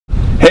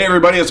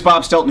Everybody, it's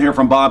Bob Stelton here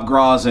from Bob,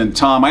 Groz and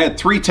Tom. I had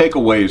three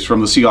takeaways from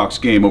the Seahawks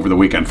game over the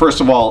weekend.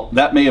 First of all,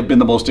 that may have been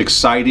the most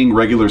exciting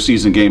regular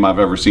season game I've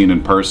ever seen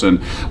in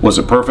person. Was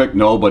it perfect?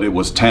 No, but it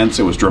was tense,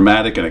 it was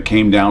dramatic, and it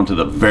came down to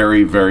the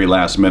very, very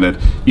last minute.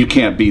 You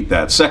can't beat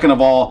that. Second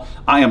of all,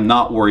 I am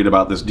not worried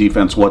about this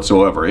defense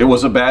whatsoever. It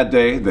was a bad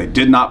day. They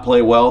did not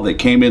play well. They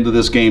came into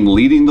this game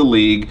leading the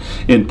league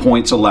in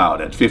points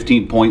allowed at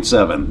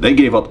 15.7. They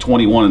gave up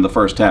 21 in the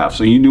first half,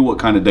 so you knew what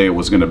kind of day it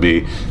was going to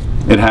be.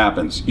 It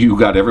happens. You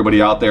got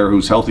everybody out there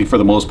who's healthy for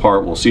the most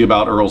part. We'll see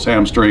about Earl's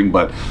hamstring,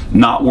 but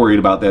not worried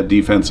about that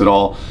defense at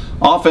all.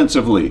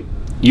 Offensively,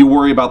 you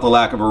worry about the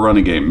lack of a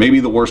running game. Maybe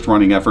the worst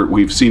running effort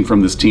we've seen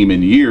from this team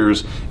in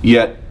years,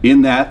 yet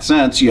in that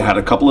sense, you had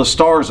a couple of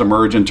stars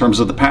emerge in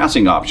terms of the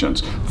passing options.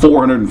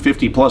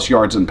 450 plus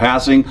yards in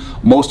passing.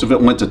 Most of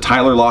it went to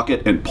Tyler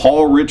Lockett and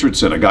Paul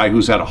Richardson, a guy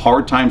who's had a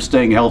hard time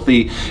staying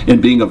healthy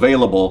and being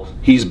available.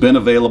 He's been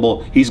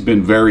available. He's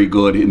been very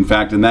good. In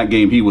fact, in that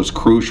game, he was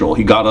crucial.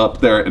 He got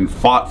up there and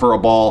fought for a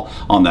ball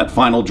on that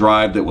final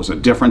drive that was a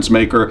difference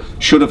maker.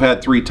 Should have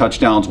had 3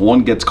 touchdowns.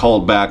 One gets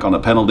called back on a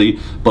penalty.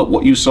 But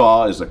what you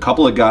saw is a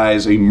couple of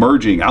guys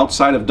emerging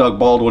outside of Doug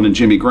Baldwin and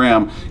Jimmy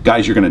Graham,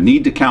 guys you're going to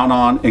need to count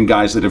on, and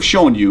guys that have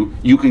shown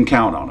you can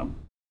count on them.